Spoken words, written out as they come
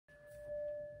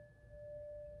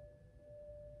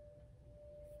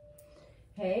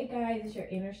Hey guys, it's your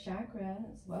inner chakras.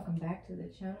 Welcome back to the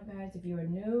channel, guys. If you are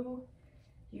new,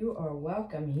 you are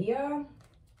welcome here.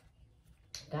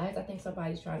 Guys, I think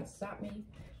somebody's trying to stop me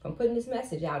from putting this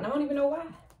message out. And I don't even know why.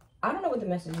 I don't know what the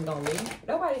message is going to be.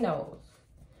 Nobody knows.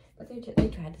 But they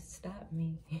tried to stop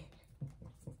me.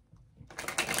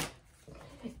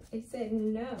 They said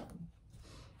no.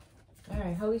 All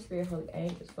right, Holy Spirit, Holy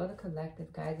Angels, for the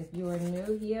collective, guys. If you are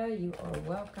new here, you are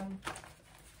welcome.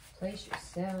 Place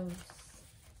yourselves.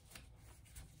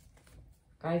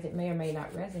 Guys, it may or may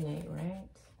not resonate, right?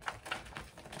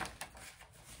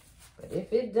 But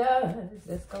if it does,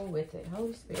 let's go with it.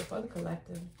 Holy Spirit, for the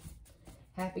collective.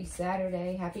 Happy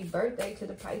Saturday. Happy birthday to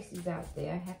the Pisces out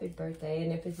there. Happy birthday.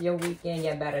 And if it's your weekend,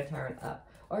 you better turn up.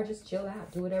 Or just chill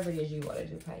out. Do whatever it is you want to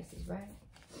do, Pisces, right?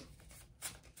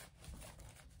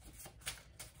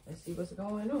 Let's see what's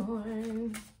going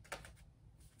on.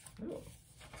 Ooh.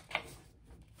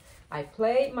 I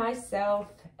played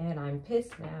myself and I'm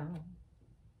pissed now.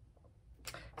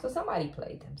 So somebody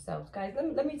played themselves, guys.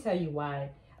 Let me tell you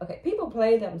why. Okay, people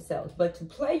play themselves, but to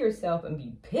play yourself and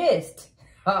be pissed,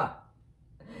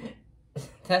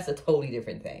 that's a totally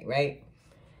different thing, right?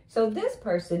 So this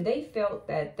person, they felt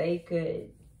that they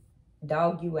could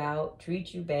dog you out,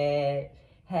 treat you bad,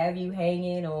 have you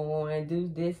hanging on,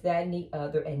 do this, that, and the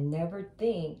other, and never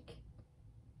think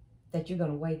that you're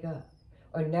going to wake up.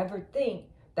 Or never think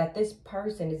that this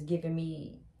person is giving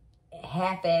me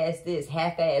half-ass this,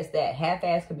 half-ass that,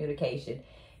 half-ass communication,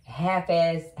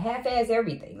 half-ass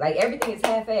everything. Like everything is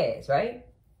half-ass, right?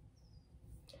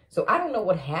 So I don't know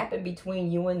what happened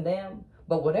between you and them,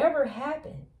 but whatever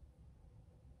happened,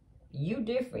 you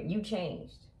different, you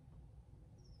changed.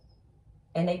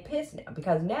 And they pissed now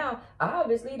because now,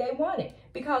 obviously, they want it.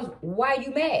 Because why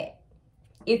you mad?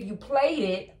 If you played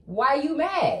it, why you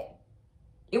mad?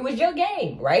 It was your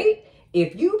game, right?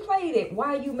 If you played it,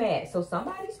 why you mad? So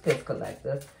somebody's pissed,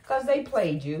 collective, because they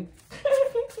played you.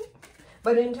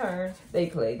 But in turn, they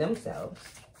played themselves,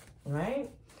 right?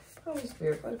 Holy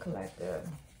Spirit, for the collective.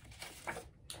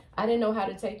 I didn't know how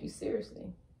to take you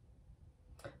seriously.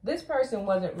 This person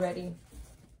wasn't ready.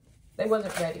 They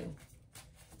wasn't ready.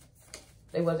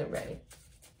 They wasn't ready.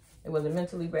 They wasn't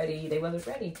mentally ready. They wasn't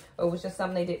ready. Or it was just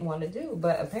something they didn't want to do.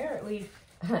 But apparently,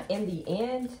 in the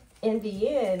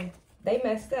end, they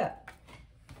messed up.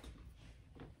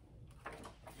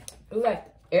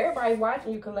 Like, everybody's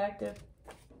watching you, collective.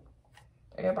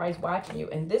 Everybody's watching you.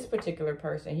 And this particular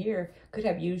person here could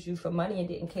have used you for money and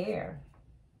didn't care.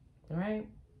 All right?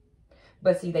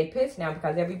 But see, they pissed now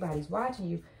because everybody's watching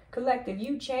you. Collective,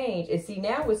 you change. And see,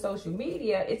 now with social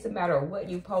media, it's a matter of what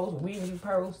you post, when you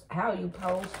post, how you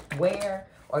post, where,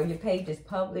 or your page is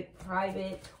public,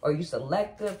 private, or you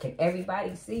selective. Can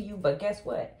everybody see you? But guess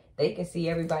what? They can see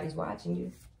everybody's watching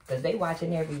you because they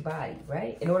watching everybody,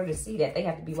 right? In order to see that, they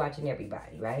have to be watching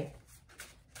everybody, right?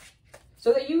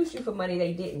 So they used you for money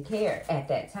they didn't care at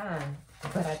that time.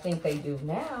 But I think they do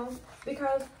now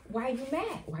because why you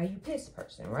mad? Why you pissed,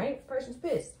 person, right? Person's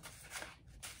pissed.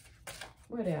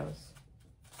 What else?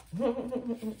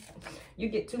 You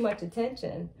get too much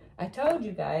attention. I told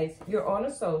you guys, you're on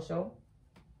a social.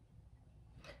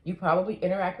 You probably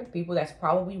interact with people. That's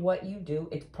probably what you do.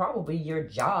 It's probably your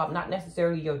job. Not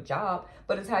necessarily your job,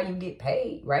 but it's how you get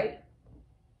paid, right?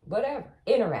 Whatever.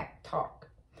 Interact, talk.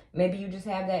 Maybe you just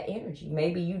have that energy.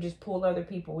 Maybe you just pull other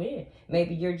people in.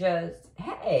 Maybe you're just,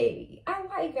 hey, I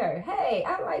like her. Hey,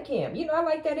 I like him. You know, I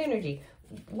like that energy.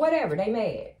 Whatever. They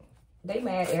mad. They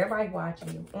mad. Everybody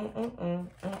watching you.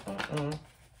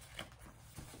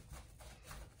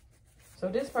 So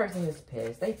this person is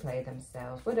pissed. They play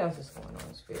themselves. What else is going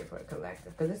on, Spirit, for the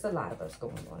collective? Because it's a lot of us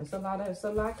going on. It's a lot of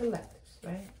collectives,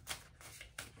 right?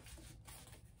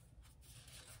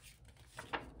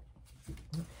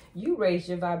 You raise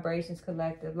your vibrations,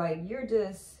 collective. Like you're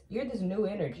this new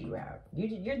energy, right?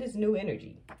 You're this new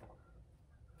energy.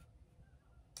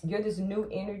 You're this new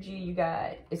energy.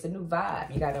 It's a new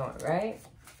vibe you got on, right?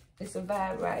 It's a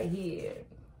vibe right here.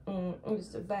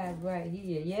 It's a vibe right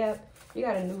here. Yep. You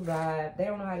got a new vibe. They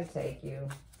don't know how to take you.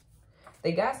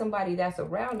 They got somebody that's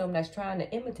around them that's trying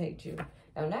to imitate you.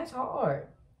 And that's hard.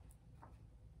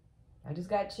 I just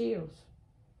got chills.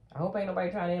 I hope ain't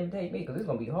nobody trying to imitate me because it's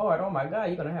going to be hard. Oh my God,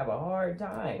 you're going to have a hard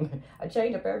time. I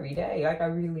change up every day like I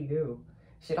really do.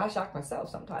 Shit, I shock myself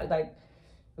sometimes. Like,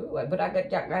 ooh, but I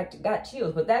got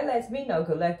chills. But that lets me know,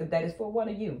 collective, that is for one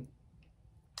of you.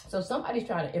 So somebody's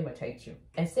trying to imitate you.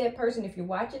 And said person, if you're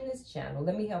watching this channel,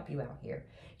 let me help you out here.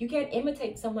 You can't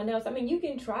imitate someone else. I mean, you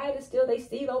can try to steal their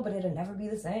stilo, but it'll never be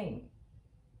the same.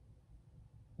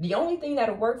 The only thing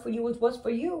that'll work for you is what's for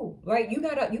you, right? You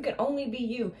can only be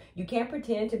you. You can't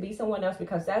pretend to be someone else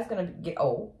because that's going to get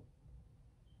old.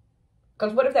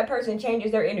 Because what if that person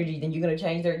changes their energy? Then you're going to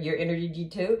change your energy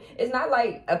too? It's not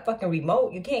like a fucking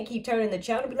remote. You can't keep turning the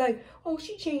channel and be like, oh,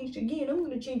 she changed again. I'm going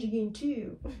to change again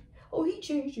too. Oh, he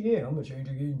changed again. I'm going to change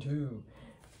again too.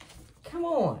 Come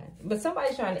on. But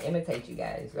somebody's trying to imitate you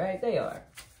guys, right? They are.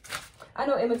 I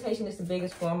know imitation is the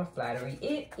biggest form of flattery.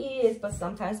 It is, but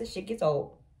sometimes the shit gets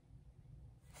old.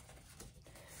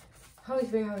 Holy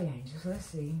Spirit, Holy Angels. Let's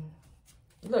see.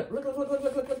 Look.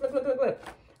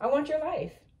 I want your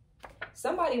life.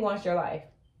 Somebody wants your life.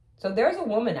 So there's a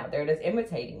woman out there that's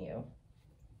imitating you.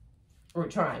 Or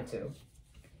trying to.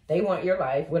 They want your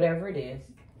life, whatever it is.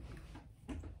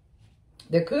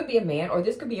 There could be a man, or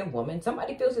this could be a woman.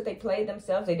 Somebody feels that they played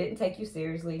themselves. They didn't take you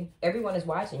seriously. Everyone is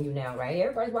watching you now, right?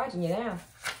 Everybody's watching you now.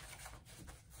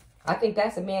 I think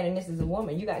that's a man and this is a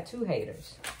woman. You got two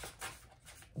haters.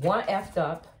 One effed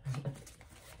up,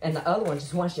 and the other one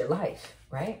just wants your life,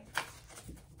 right?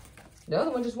 The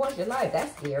other one just wants your life.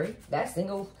 That's scary. That's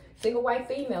single white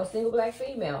female, single black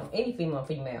female, any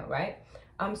female, right?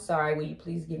 I'm sorry, will you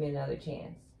please give me another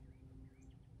chance?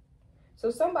 So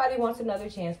somebody wants another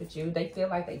chance with you. They feel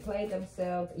like they played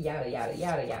themselves, yada, yada,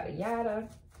 yada, yada, yada.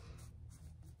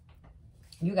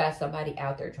 You got somebody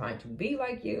out there trying to be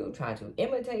like you, trying to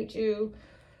imitate you.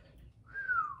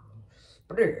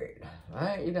 Spirit,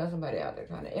 right? You got somebody out there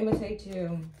trying to imitate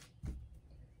you.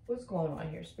 What's going on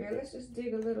here, Spirit? Let's just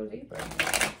dig a little deeper.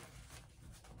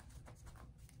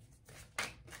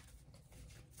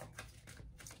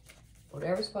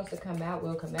 Whatever's supposed to come out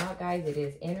will come out, guys. It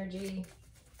is energy.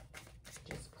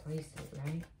 Just place it,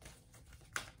 right?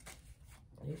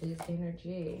 It is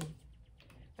energy.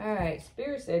 All right,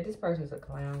 Spirit said this person's a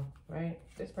clown, right?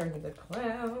 This person's a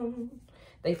clown.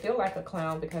 They feel like a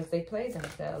clown because they played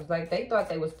themselves. Like they thought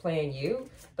they was playing you,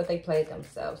 but they played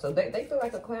themselves. So they feel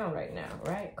like a clown right now,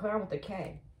 right? Clown with a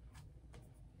K.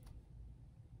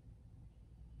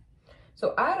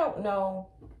 So I don't know.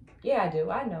 Yeah, I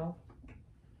do. I know.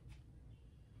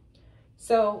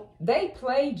 So they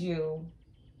played you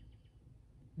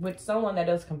with someone that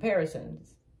does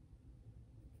comparisons.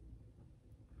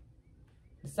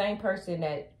 The same person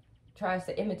that tries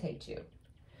to imitate you.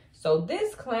 So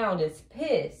this clown is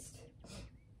pissed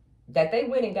that they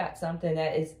went and got something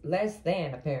that is less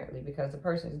than, apparently, because the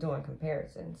person is doing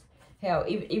comparisons. Hell,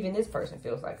 even this person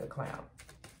feels like a clown.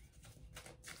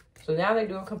 So now they're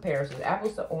doing comparisons.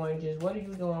 Apples to oranges. What are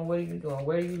you doing? What are you doing?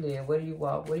 Where do you live? Where do you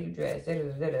walk? Where do you dress?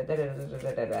 You'll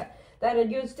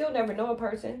still never know a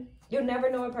person. You'll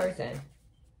never know a person.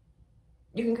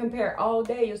 You can compare all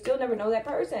day. You'll still never know that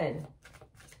person.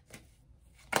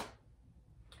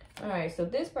 All right, so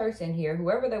this person here,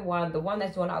 whoever they want, the one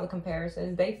that's doing all the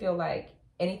comparisons, they feel like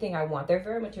anything I want. They're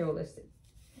very materialistic.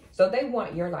 So they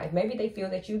want your life. Maybe they feel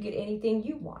that you get anything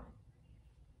you want.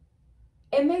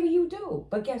 And maybe you do.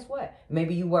 But guess what?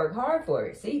 Maybe you work hard for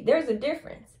it. See, there's a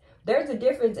difference. There's a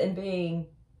difference in being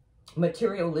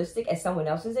materialistic at someone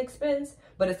else's expense.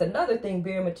 But it's another thing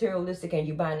being materialistic and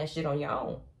you buying that shit on your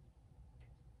own.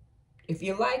 If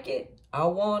you like it, I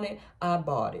want it, I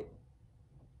bought it.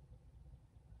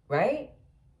 Right?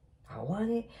 I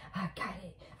want it, I got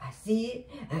it. I see it,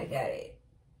 I got it.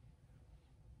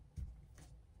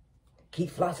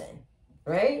 Keep flossing,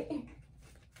 right?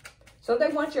 So they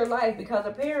want your life because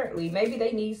apparently maybe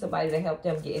they need somebody to help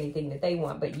them get anything that they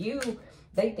want. But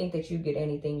they think that you get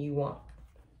anything you want.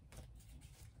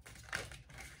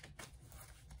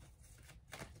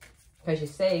 Because you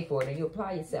save for it and you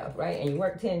apply yourself, right? And you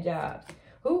work 10 jobs.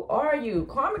 Who are you?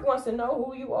 Karmic wants to know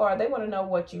who you are. They want to know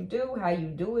what you do, how you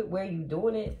do it, where you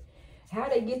doing it, how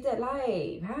they get that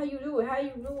life, how you do it, how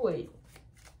you do it.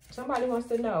 Somebody wants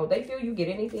to know. They feel you get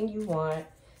anything you want.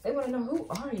 They want to know, who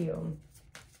are you?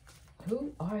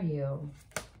 Who are you?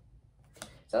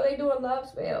 So they doing love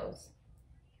spells.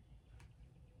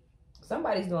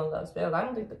 Somebody's doing love spells. I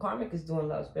don't think the Karmic is doing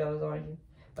love spells on you.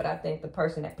 But I think the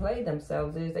person that played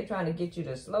themselves is, they trying to get you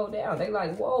to slow down. They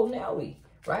like, whoa, Nelly,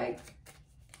 right?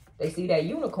 They see that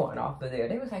unicorn off of there.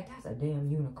 They was like, that's a damn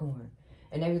unicorn.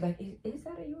 And they was like, is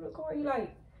that a unicorn? You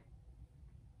like,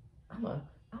 I'm gonna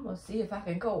see if I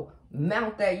can go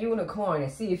mount that unicorn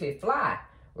and see if it fly,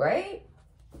 right?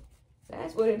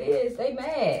 That's what it is. They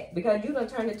mad because you done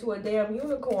turned into a damn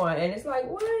unicorn. And it's like,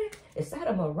 what? Is that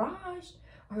a mirage?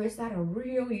 Or is that a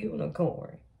real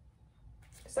unicorn?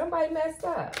 Somebody messed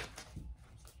up.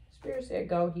 Spirit said,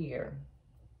 go here.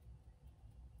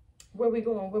 Where we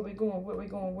going? Where we going? Where we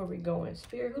going? Where we going?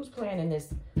 Spirit, who's planning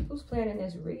this? Who's planning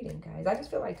this reading, guys? I just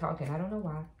feel like talking. I don't know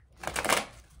why.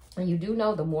 And you do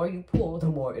know the more you pull, the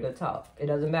more it'll talk. It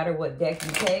doesn't matter what deck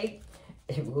you take.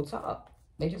 It will talk.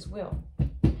 It just will.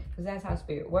 Because that's how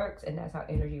spirit works and that's how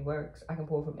energy works. I can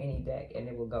pull from any deck and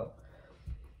it will go.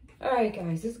 All right,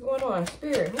 guys, this is going on.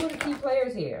 Spirit, who are the key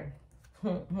players here?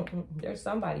 There's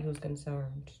somebody who's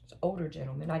concerned. It's an older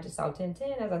gentleman. I just saw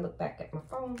 1010 as I look back at my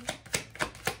phone.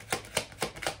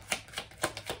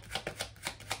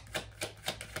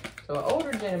 So an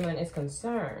older gentleman is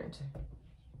concerned.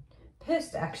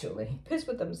 Pissed, actually. Pissed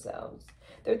with themselves.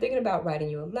 They're thinking about writing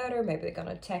you a letter. Maybe they're going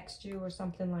to text you or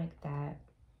something like that.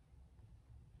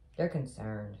 They're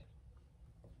concerned.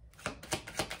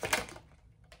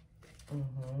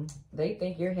 They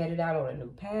think you're headed out on a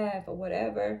new path or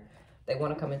whatever. They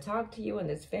want to come and talk to you in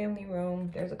this family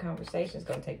room. There's a conversation that's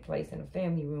going to take place in a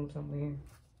family room somewhere.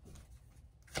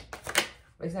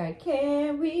 It's like,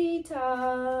 can we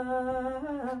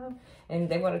talk? And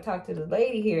they want to talk to the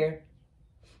lady here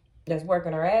that's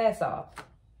working her ass off.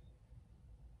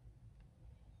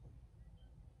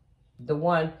 The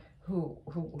one who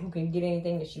can get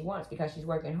anything that she wants because she's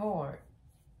working hard.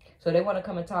 So they want to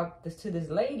come and talk to this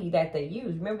lady that they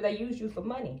use. Remember, they used you for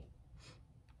money.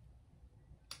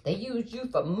 They used you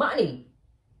for money.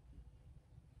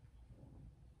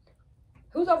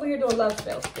 Who's over here doing love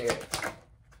spell, Spirit?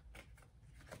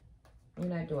 You're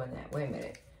not doing that. Wait a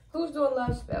minute. Who's doing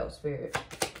love spell, Spirit?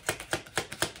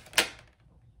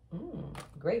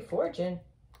 Great fortune.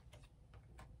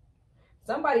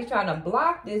 Somebody's trying to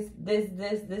block this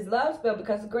love spell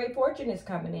because the great fortune is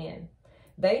coming in.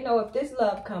 They know if this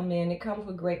love comes in, it comes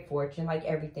with great fortune, like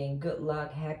everything. Good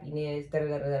luck, happiness,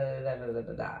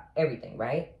 everything,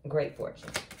 right? Great fortune.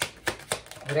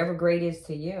 Whatever great is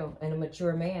to you and a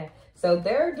mature man. So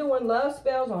they're doing love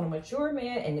spells on a mature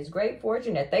man and this great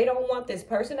fortune that they don't want this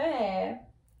person to have.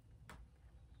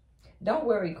 Don't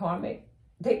worry, Karmic.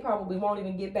 They probably won't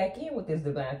even get back in with this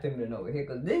divine feminine over here.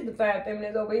 Because this divine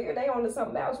feminine is over here. They on to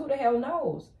something else. Who the hell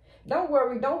knows? Don't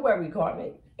worry,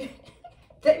 Karmic.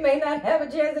 They may not have a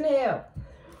chance in hell.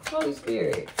 Holy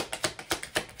Spirit.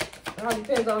 It all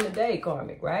depends on the day,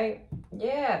 Karmic, right?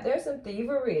 Yeah, there's some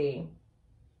thievery.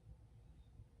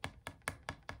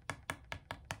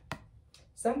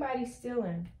 Somebody's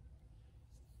stealing.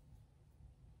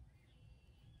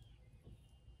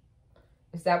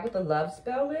 Is that what the love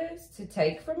spell is? To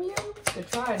take from you? To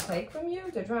try and take from you?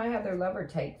 To try and have their lover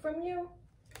take from you?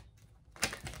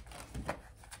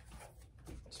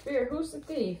 Spirit, who's the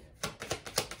thief?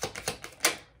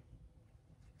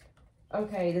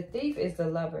 Okay, the thief is the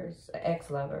lover's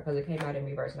ex-lover because it came out in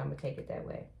reverse and I'm going to take it that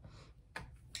way.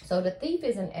 So the thief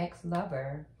is an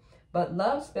ex-lover, but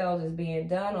love spells is being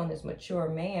done on this mature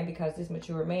man because this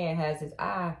mature man has his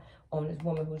eye on this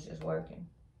woman who's just working.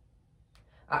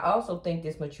 I also think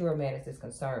this mature man is this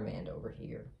concerned man over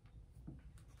here,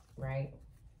 right?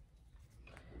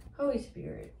 Holy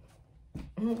Spirit.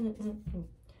 Who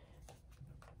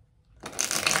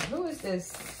is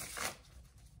this?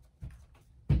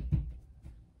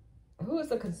 Who is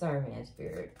the concerned man,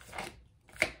 Spirit?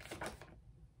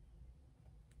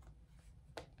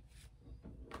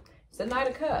 It's the Knight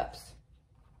of Cups.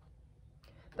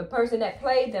 The person that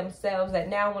played themselves that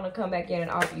now want to come back in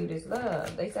and offer you this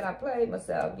love. They said, I played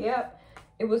myself. Yep.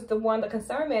 It was the one, the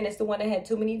concerned man is the one that had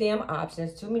too many damn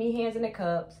options, too many hands in the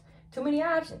cups, too many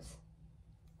options.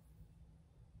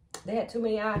 They had too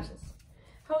many options.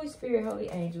 Holy Spirit, holy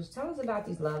angels, tell us about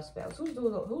these love spells. Who's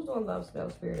doing love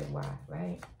spells, Spirit, and why,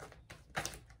 right?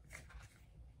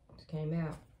 Just came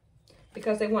out.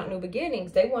 Because they want new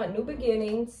beginnings. They want new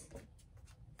beginnings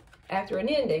after an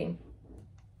ending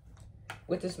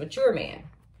with this mature man.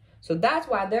 So that's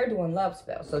why they're doing love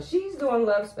spells. So she's doing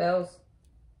love spells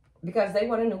because they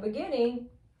want a new beginning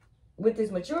with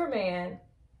this mature man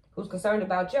who's concerned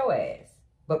about your ass,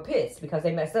 but pissed because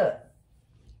they messed up.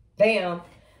 Bam,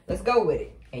 let's go with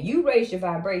it. And you raise your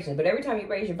vibrations, but every time you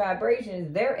raise your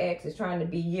vibrations, their ex is trying to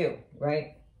be you,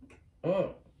 right?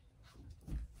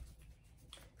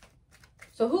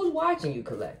 So who's watching you,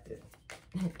 collective?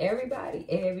 Everybody.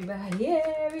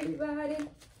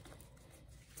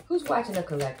 Who's watching the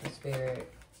collective,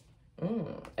 Spirit?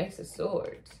 Ace of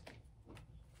Swords.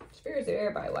 Spirits are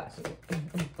everybody watching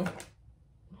you.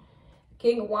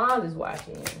 King of Wands is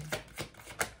watching you.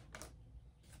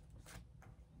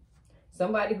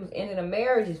 Somebody who's ending a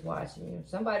marriage is watching you.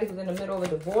 Somebody who's in the middle of a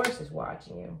divorce is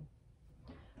watching you.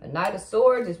 A Knight of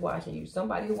Swords is watching you.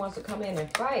 Somebody who wants to come in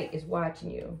and fight is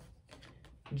watching you.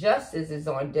 Justice is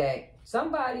on deck.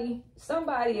 Somebody is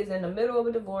in the middle of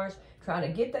a divorce, trying to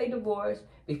get their divorce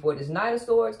before this Knight of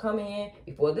Swords come in,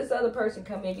 before this other person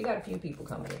come in. You got a few people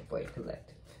coming in for your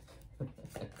collective.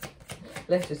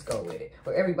 Let's just go with it.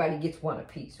 Or everybody gets one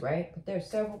apiece, right? But there's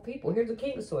several people. Here's the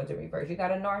King of Swords in reverse. You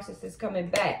got a narcissist coming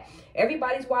back.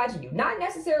 Everybody's watching you. Not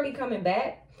necessarily coming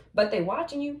back, but they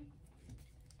watching you.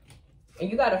 And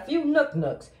you got a few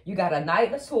nooks. You got a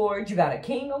Knight of Swords, you got a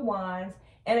King of Wands,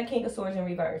 and a King of Swords in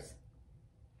reverse.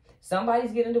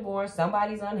 Somebody's getting divorced.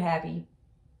 Somebody's unhappy.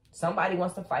 Somebody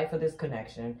wants to fight for this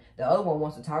connection. The other one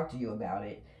wants to talk to you about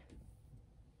it.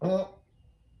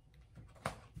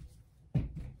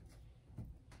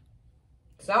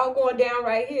 It's all going down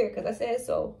right here because I said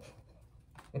so.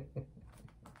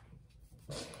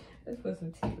 Let's put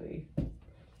some tea leaf.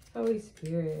 Holy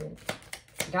Spirit.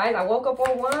 Guys, I woke up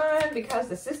on 1 because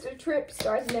the sister trip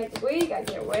starts next week. I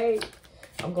can't wait.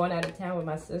 I'm going out of town with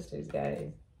my sisters,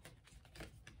 guys.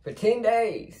 For 10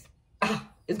 days.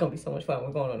 It's going to be so much fun.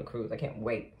 We're going on a cruise. I can't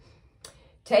wait.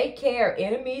 Take care.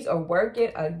 Enemies are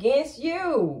working against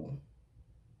you.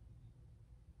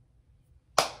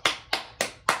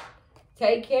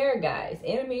 Take care, guys.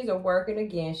 Enemies are working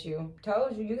against you.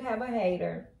 Told you, you have a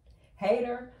hater.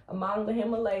 Hater among the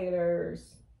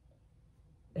Himalayas.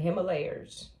 The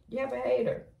Himalayas. You have a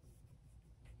hater.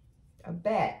 A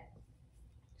bat.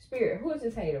 Spirit, who is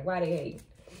this hater? Why they hate?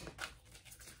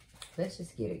 Let's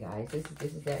just get it, guys.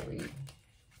 This is that reading.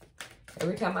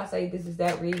 Every time I say this is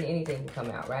that reading, anything can come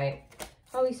out, right?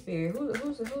 Holy Spirit,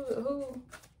 who's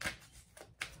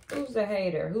the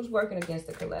hater? Who's working against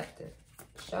the collective?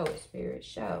 Show it, Spirit.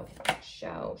 Show.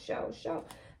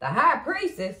 The High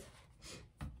Priestess.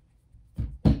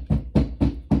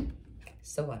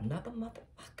 So another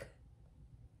motherfucker.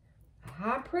 A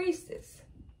High Priestess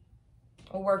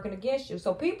are working against you.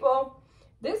 So people,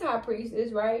 this High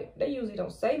Priestess, right? They usually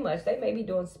don't say much. They may be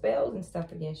doing spells and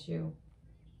stuff against you.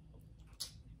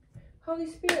 Holy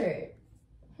Spirit.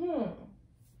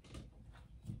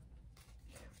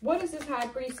 What is this High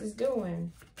Priestess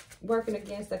doing? Working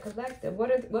against the collective.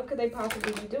 What could they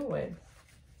possibly be doing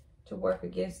to work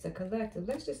against the collective?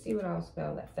 Let's just see what all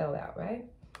fell out, right?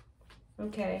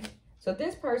 Okay. So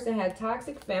this person had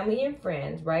toxic family and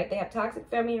friends, right? They have toxic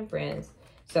family and friends.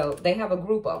 So they have a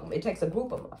group of them. It takes a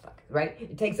group of motherfuckers, right?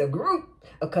 It takes a group,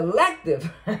 a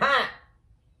collective.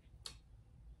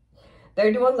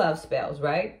 They're doing love spells,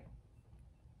 right?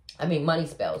 I mean, money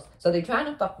spells. So they're trying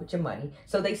to fuck with your money.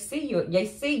 So they see you. They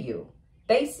see you.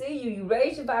 They see you. You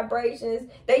raise your vibrations.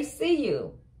 They see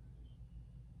you.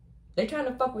 They're trying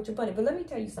to fuck with your money. But let me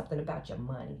tell you something about your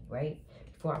money, right?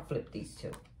 Before I flip these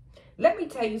two. Let me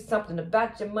tell you something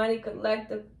about your money,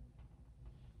 collective.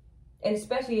 And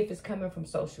especially if it's coming from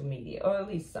social media. Or at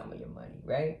least some of your money,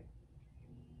 right?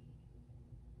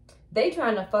 They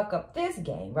trying to fuck up this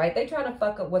game, right? They trying to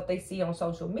fuck up what they see on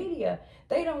social media.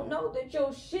 They don't know that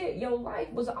your shit, your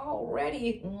life was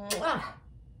already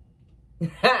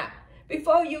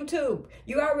before YouTube.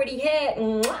 You already had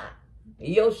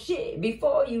your shit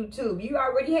before YouTube. You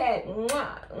already had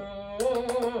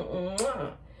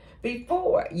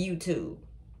before YouTube.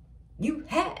 You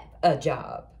have a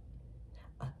job,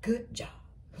 a good job.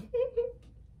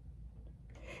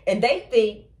 And they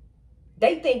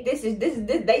think this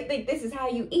is how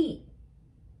you eat.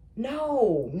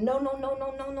 No.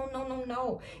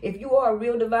 If you are a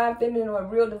real divine feminine or a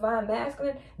real divine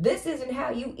masculine, this isn't how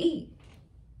you eat.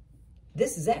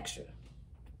 This is extra.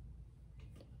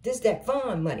 This is that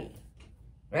fun money,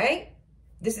 right?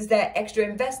 This is that extra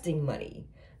investing money.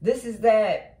 This is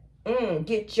that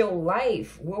get your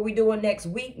life, what we doing next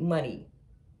week money.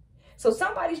 So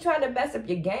somebody's trying to mess up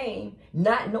your game,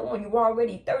 not knowing you're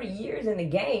already 30 years in the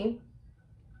game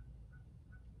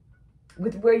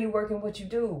with where you work and what you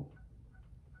do.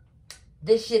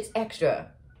 This shit's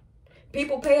extra.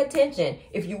 People pay attention.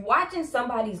 If you're watching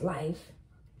somebody's life,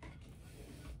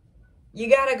 you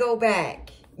gotta go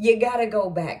back. You gotta go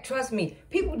back. Trust me,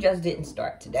 people just didn't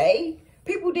start today.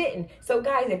 People didn't. So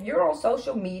guys, if you're on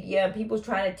social media and people's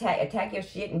trying to attack your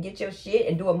shit and get your shit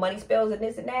and doing money spells and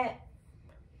this and that,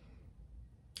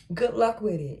 good luck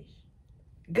with it.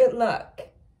 Good luck.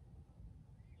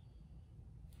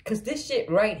 Because this shit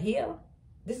right here,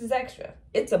 this is extra.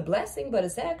 It's a blessing, but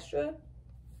it's extra.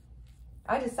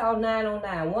 I just saw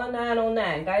 909,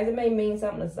 1909. Guys, it may mean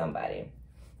something to somebody.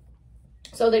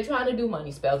 So they're trying to do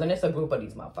money spells, and it's a group of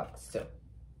these motherfuckers too.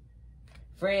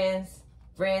 Friends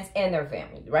and their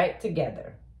family, right?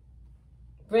 Together.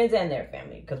 Friends and their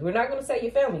family. Because we're not going to say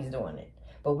your family's doing it.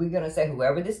 But we're going to say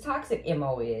whoever this toxic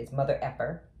MO is, mother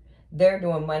effer, they're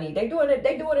doing money. They're doing it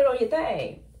on your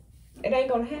thing. It ain't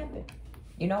going to happen.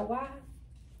 You know why?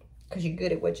 Because you're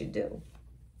good at what you do.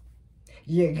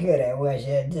 You're good at what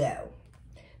you do.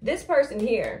 This person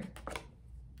here,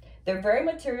 they're very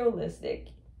materialistic.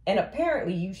 And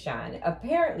apparently you shine.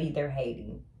 Apparently they're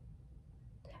hating.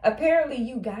 Apparently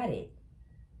you got it.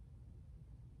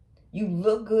 You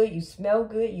look good. You smell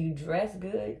good. You dress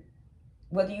good.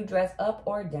 Whether you dress up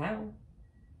or down.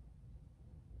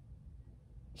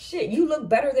 Shit, you look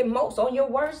better than most on your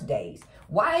worst days.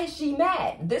 Why is she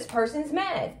mad? This person's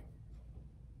mad.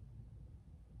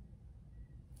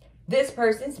 This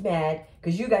person's mad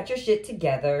because you got your shit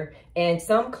together and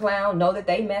some clown know that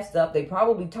they messed up. They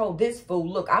probably told this fool,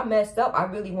 look, I messed up. I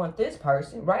really want this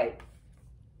person, right?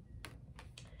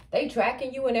 They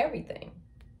tracking you and everything.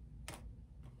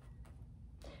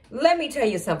 Let me tell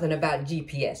you something about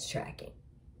GPS tracking.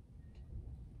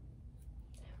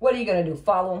 What are you going to do?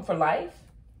 Follow them for life?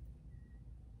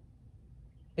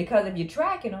 Because if you're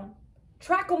tracking them,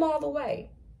 track them all the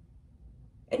way.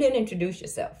 And then introduce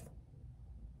yourself.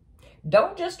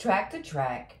 Don't just track to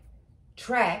track.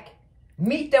 Track,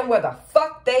 meet them where the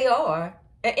fuck they are,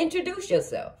 and introduce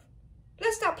yourself.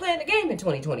 Let's stop playing the game in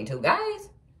 2022, guys.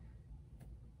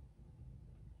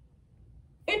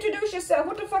 Introduce yourself.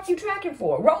 What the fuck you tracking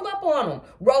for? Roll up on them.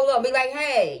 Roll up. Be like,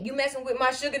 hey, you messing with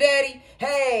my sugar daddy?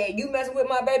 Hey, you messing with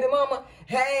my baby mama?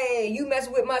 Hey, you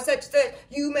messing with my such and such?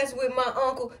 You messing with my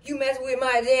uncle? You messing with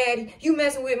my daddy? You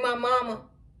messing with my mama?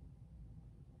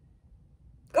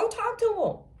 Go talk to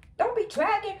them. Don't be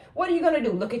tracking. What are you going to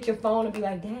do? Look at your phone and be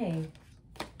like, dang.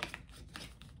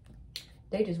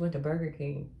 They just went to Burger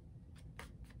King.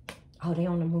 Oh, they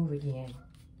on the move again.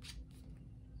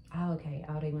 Oh, okay.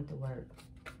 Oh, they went to work.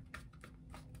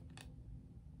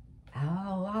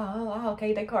 Oh,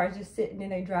 okay. Their car is just sitting in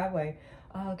their driveway.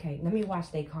 Oh, okay. Let me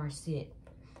watch their car sit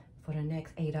for the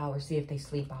next 8 hours. See if they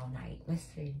sleep all night. Let's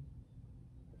see.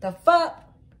 The fuck?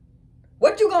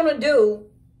 What you gonna do?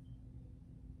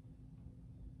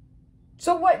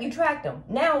 So what? You tracked them.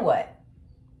 Now what?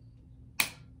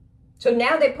 So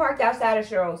now they parked outside of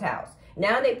Cheryl's house.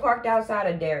 Now they parked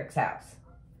outside of Derek's house.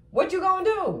 What you gonna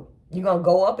do? You gonna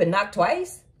go up and knock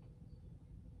twice?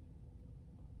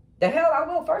 The hell I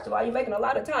will. First of all, you're making a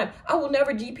lot of time. I will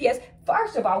never GPS.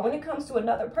 First of all, when it comes to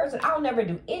another person, I'll never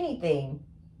do anything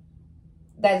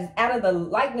that's out of the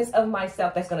likeness of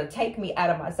myself that's going to take me out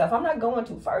of myself. I'm not going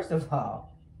to, first of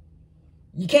all.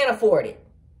 You can't afford it.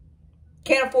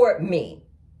 Can't afford me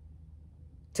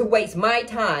to waste my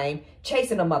time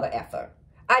chasing a mother effer.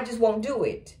 I just won't do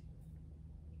it.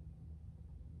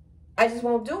 I just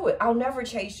won't do it. I'll never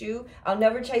chase you. I'll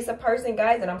never chase a person,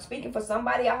 guys. And I'm speaking for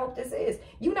somebody. I hope this is.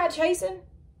 You're not chasing,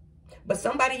 but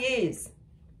somebody is.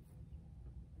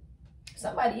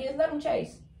 Somebody is. Let them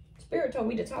chase. Spirit told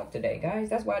me to talk today, guys.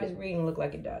 That's why this reading look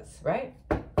like it does, right?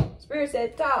 Spirit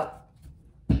said talk.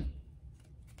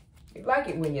 You like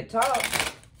it when you talk.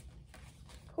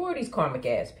 Who are these karmic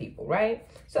ass people, right?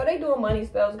 So they doing money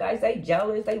spells, guys. They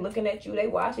jealous. They looking at you. They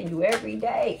watching you every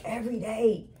day. Every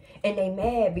day. And they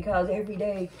mad because every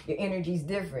day your energy's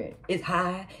different. It's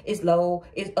high, it's low,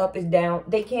 it's up, it's down.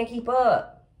 They can't keep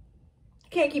up.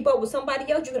 Can't keep up with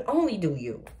somebody else. You can only do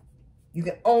you. You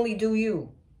can only do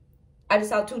you. I just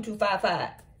saw 2255,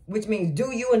 which means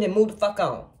do you and then move the fuck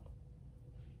on.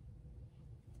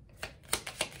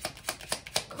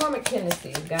 Karmic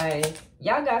tendencies, guys.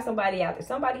 Y'all got somebody out there.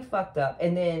 Somebody fucked up.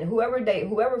 And then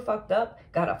whoever fucked up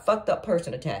got a fucked up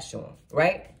person attached to them,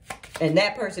 right? And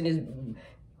that person is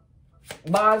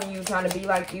bothering you, trying to be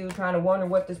like you, trying to wonder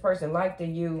what this person liked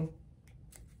in you.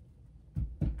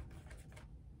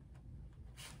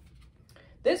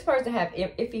 This person have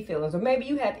iffy feelings, or maybe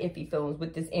you have iffy feelings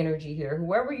with this energy here.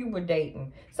 Whoever you were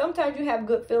dating, sometimes you have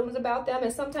good feelings about them,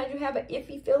 and sometimes you have an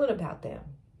iffy feeling about them.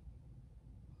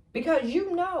 Because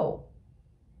you know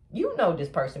this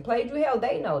person played you. Hell,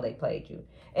 they know they played you.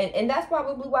 And that's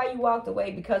probably why you walked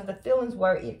away, because the feelings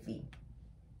were iffy.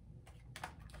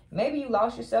 Maybe you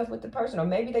lost yourself with the person, or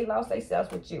maybe they lost themselves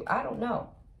with you. I don't know.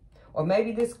 Or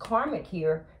maybe this karmic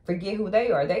here forget who they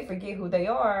are. They forget who they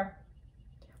are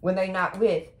when they're not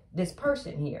with this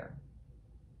person here.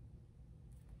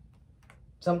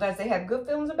 Sometimes they have good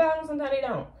feelings about them, sometimes they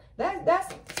don't.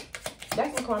 That's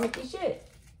some karmic shit.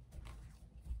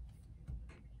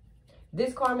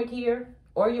 This karmic here,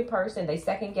 or your person, they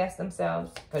second guess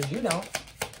themselves, because you don't.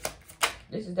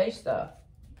 This is their stuff.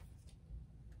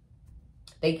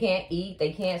 They can't eat.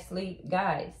 They can't sleep.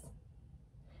 Guys,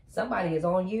 somebody is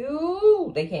on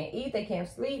you. They can't eat. They can't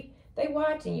sleep. They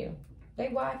watching you. They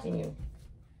watching you.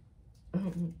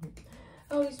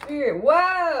 Holy Spirit.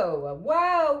 Whoa.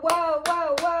 Whoa, whoa,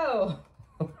 whoa,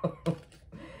 whoa.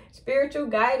 Spiritual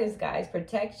guidance, guys.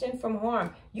 Protection from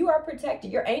harm. You are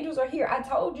protected. Your angels are here. I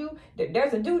told you that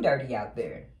there's a do-dirty out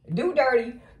there.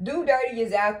 Do-dirty. Do-dirty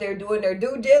is out there doing their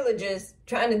due diligence,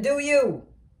 trying to do you.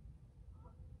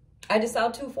 I just saw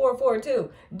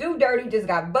 2442. Do dirty just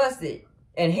got busted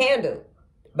and handled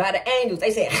by the angels.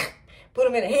 They said, put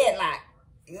him in a headlock.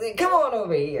 You said, come on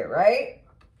over here, right?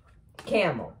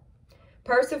 Camel.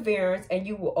 Perseverance, and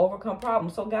you will overcome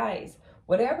problems. So guys,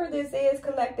 Whatever this is,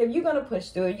 collective, you're going to push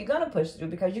through it. You're going to push through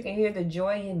because you can hear the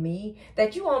joy in me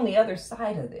that you're on the other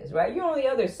side of this, right? You're on the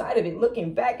other side of it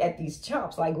looking back at these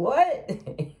chumps like, what?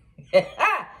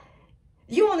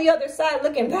 You on the other side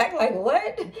looking back like,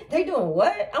 what? They doing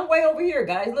what? I'm way over here,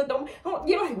 guys. Look,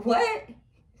 you're like, what?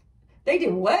 They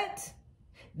did what?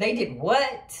 They did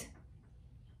what?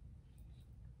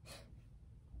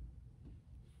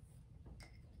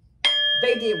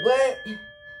 They did what?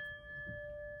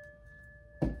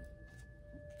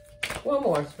 One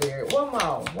more, Spirit. One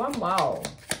more. One more.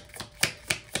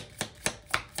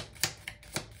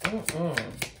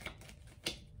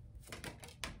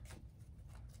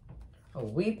 A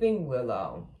weeping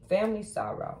willow. Family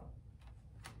sorrow.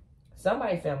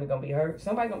 Somebody's family gonna be hurt.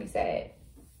 Somebody gonna be sad.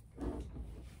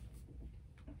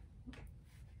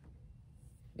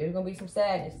 There's gonna be some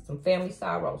sadness, some family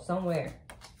sorrow somewhere.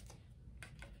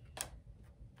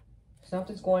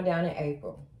 Something's going down in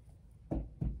April.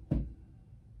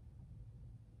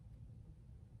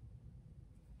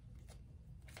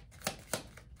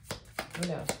 What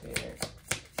else, Spirit?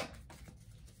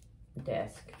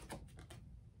 Desk.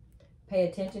 Pay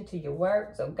attention to your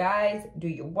work. So, guys, do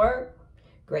your work.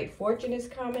 Great fortune is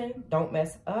coming. Don't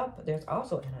mess up. There's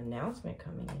also an announcement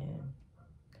coming in.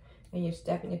 And you're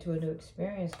stepping into a new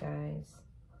experience, guys.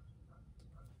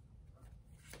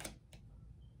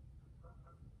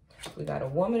 We got a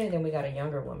woman and then we got a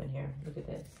younger woman here. Look at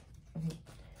this.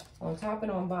 On top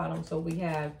and on bottom. So we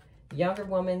have younger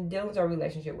woman dealing with our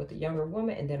relationship with the younger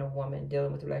woman, and then a woman dealing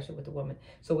with the relationship with the woman.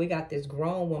 So we got this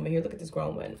grown woman here. Look at this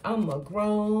grown woman. I'm a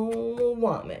grown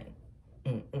woman.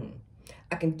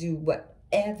 I can do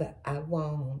whatever I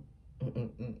want.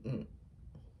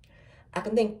 I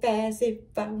can think fast if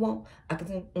I want. I can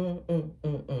think,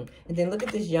 And then look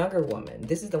at this younger woman.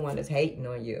 This is the one that's hating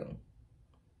on you.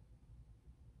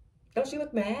 Don't she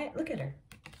look mad? Look at her.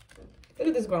 Look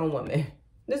at this grown woman.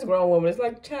 This grown woman is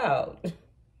like a child.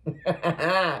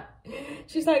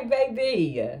 She's like,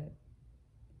 baby.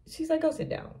 She's like, go sit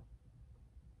down.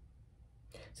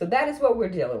 So that is what we're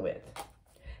dealing with.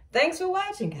 Thanks for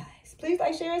watching, guys. Please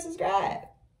like, share, and subscribe.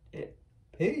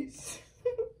 Peace.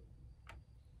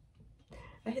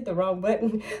 I hit the wrong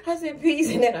button. I said peace,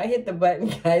 and then I hit the button,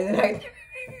 guys, and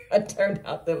I turned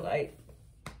out the light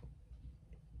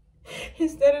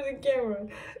instead of the camera.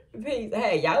 Peace.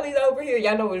 Hey, y'all is over here.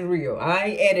 Y'all know it's real. I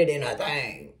ain't editing a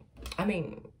thing. I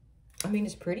mean,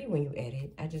 it's pretty when you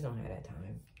edit. I just don't have that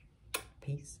time.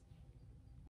 Peace.